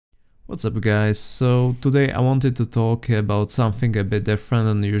What's up guys, so today I wanted to talk about something a bit different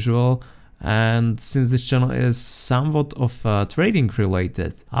than usual, and since this channel is somewhat of trading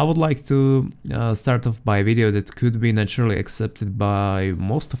related, I would like to start off by a video that could be naturally accepted by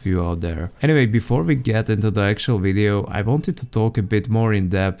most of you out there. Anyway, before we get into the actual video, I wanted to talk a bit more in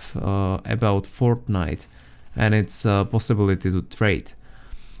depth about Fortnite and its possibility to trade.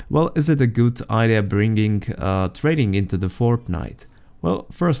 Well, is it a good idea bringing trading into the Fortnite? Well,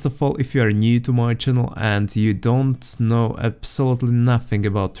 first of all, if you are new to my channel and you don't know absolutely nothing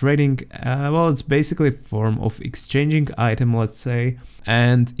about trading, well, it's basically a form of exchanging item, let's say,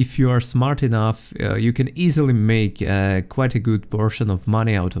 and if you are smart enough, you can easily make quite a good portion of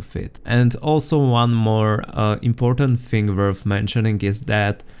money out of it. And also one more important thing worth mentioning is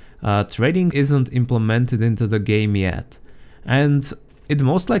that trading isn't implemented into the game yet, and it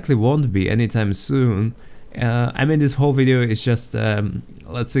most likely won't be anytime soon. I mean, this whole video is just,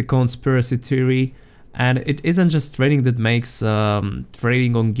 let's say, conspiracy theory, and it isn't just trading that makes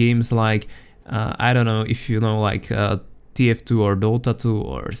trading on games like, I don't know if you know, like TF2 or Dota 2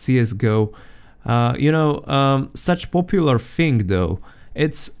 or CSGO, such popular thing though.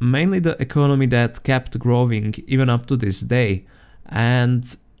 It's mainly the economy that kept growing even up to this day. And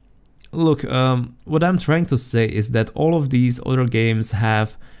look, what I'm trying to say is that all of these other games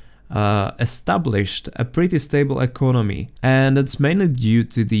have established a pretty stable economy, and it's mainly due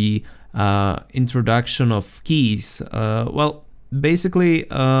to the introduction of keys. Well, basically,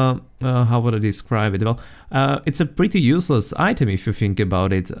 how would I describe it? Well, it's a pretty useless item if you think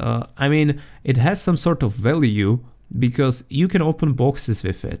about it. I mean, it has some sort of value because you can open boxes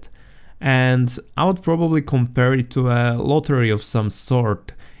with it, and I would probably compare it to a lottery of some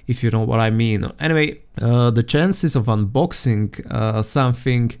sort, if you know what I mean. Anyway, the chances of unboxing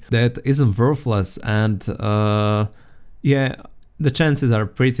something that isn't worthless, and yeah, the chances are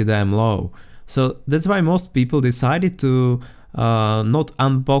pretty damn low. So that's why most people decided to not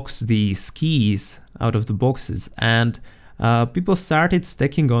unbox these keys out of the boxes, and people started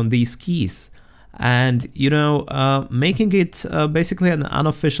stacking on these keys, and making it basically an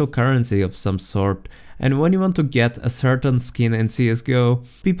unofficial currency of some sort. And when you want to get a certain skin in CSGO,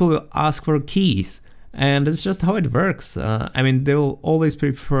 people will ask for keys, and that's just how it works. I mean, they will always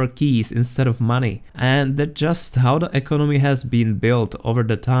prefer keys instead of money, and that's just how the economy has been built over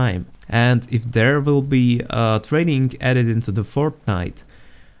the time. And if there will be trading added into the Fortnite,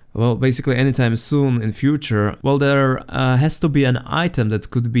 well, basically anytime soon in future, well, there has to be an item that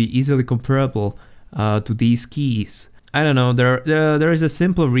could be easily comparable to these keys. I don't know, there is a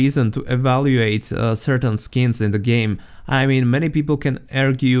simple reason to evaluate certain skins in the game. I mean, many people can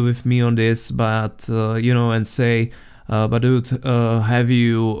argue with me on this, but and say, but dude, have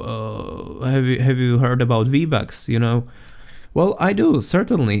you heard about V-Bucks? Well, I do,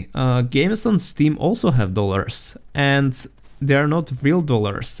 certainly. Games on Steam also have dollars, and they are not real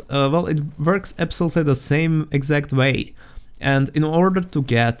dollars. Well, it works absolutely the same exact way. And in order to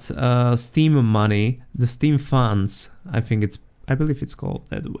get Steam money, the Steam funds, I believe it's called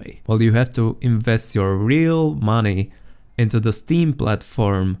that way. Well, you have to invest your real money into the Steam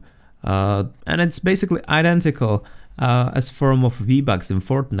platform, and it's basically identical as form of V-Bucks in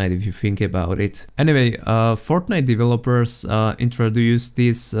Fortnite if you think about it. Anyway, Fortnite developers introduced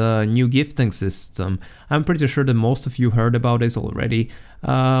this new gifting system. I'm pretty sure that most of you heard about this already.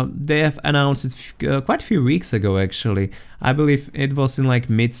 They have announced it quite a few weeks ago, actually. I believe it was in like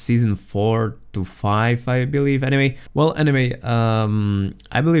mid-season 4 to 5, I believe. Anyway,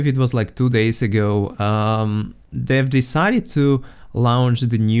 I believe it was like 2 days ago. They've decided to launch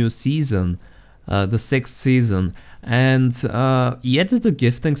the new season, the 6th season. And yet the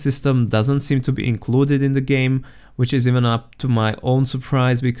gifting system doesn't seem to be included in the game, which is even up to my own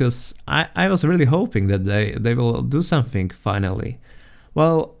surprise, because I was really hoping that they will do something finally.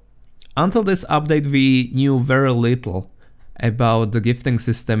 Well, until this update we knew very little about the gifting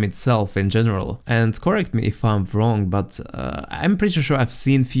system itself in general. And correct me if I'm wrong, but I'm pretty sure I've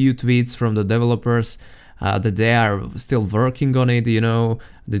seen few tweets from the developers that they are still working on it,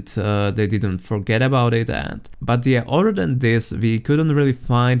 that they didn't forget about it. But yeah, other than this, we couldn't really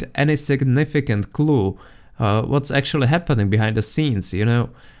find any significant clue what's actually happening behind the scenes,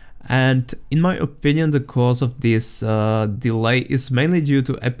 And in my opinion, the cause of this delay is mainly due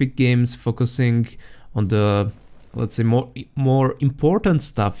to Epic Games focusing on the, let's say, more important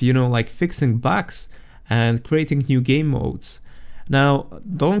stuff, like fixing bugs and creating new game modes. Now,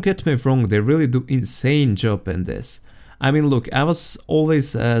 don't get me wrong, they really do insane job in this. I mean, look, I was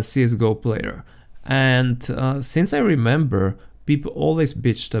always a CSGO player, and since I remember, people always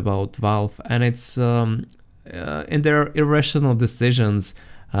bitched about Valve and its in their irrational decisions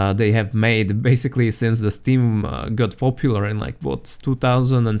they have made basically since the Steam got popular in like what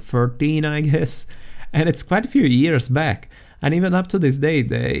 2013 I guess, and it's quite a few years back. And even up to this day,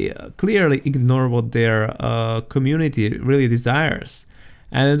 they clearly ignore what their community really desires.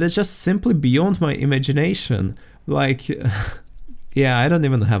 And it's just simply beyond my imagination. Like, yeah, I don't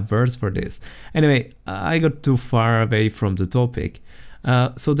even have words for this. Anyway, I got too far away from the topic.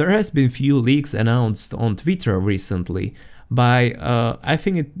 So there has been few leaks announced on Twitter recently by, I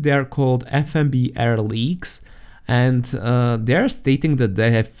think they're called FMBR leaks. And they're stating that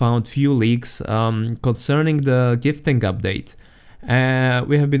they have found few leaks concerning the gifting update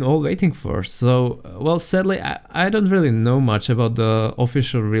we have been all waiting for. So, well, sadly, I don't really know much about the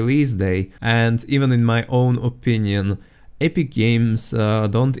official release day, and even in my own opinion, Epic Games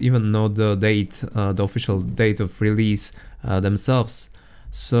don't even know the date, the official date of release themselves.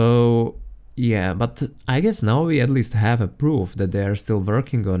 So, yeah, but I guess now we at least have a proof that they are still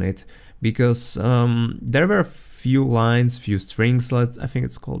working on it, because there were few lines, few strings, I think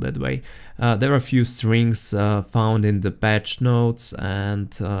it's called that way. There are a few strings found in the patch notes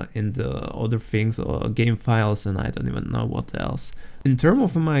and in the other things, or game files, and I don't even know what else. In terms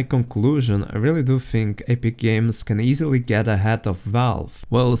of my conclusion, I really do think Epic Games can easily get ahead of Valve.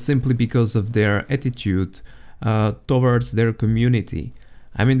 Well, simply because of their attitude towards their community.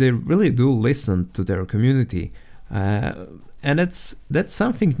 I mean, they really do listen to their community. And that's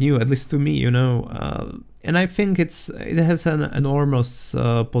something new, at least to me, you know. And I think it has an enormous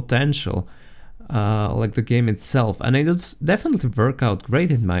potential, like the game itself, and it would definitely work out great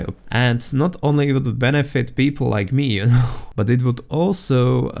in my opinion. And not only would it benefit people like me, you know, but it would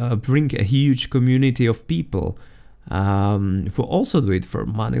also bring a huge community of people who also do it for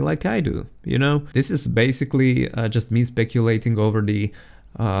money like I do, you know. This is basically just me speculating over the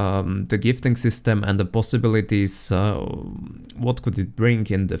gifting system and the possibilities, what could it bring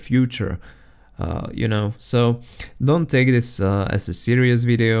in the future. You know, so don't take this as a serious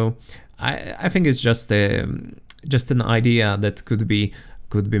video. I think it's just an idea that could be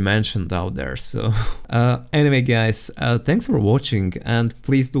mentioned out there. So anyway, guys, thanks for watching, and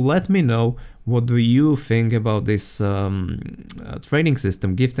please do let me know what do you think about this trading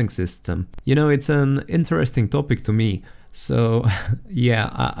system, gifting system. You know, it's an interesting topic to me. So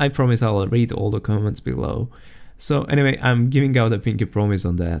yeah, I promise I'll read all the comments below. So anyway, I'm giving out a pinky promise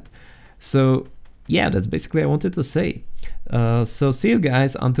on that. So yeah, that's basically what I wanted to say. So see you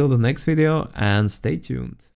guys until the next video, and stay tuned.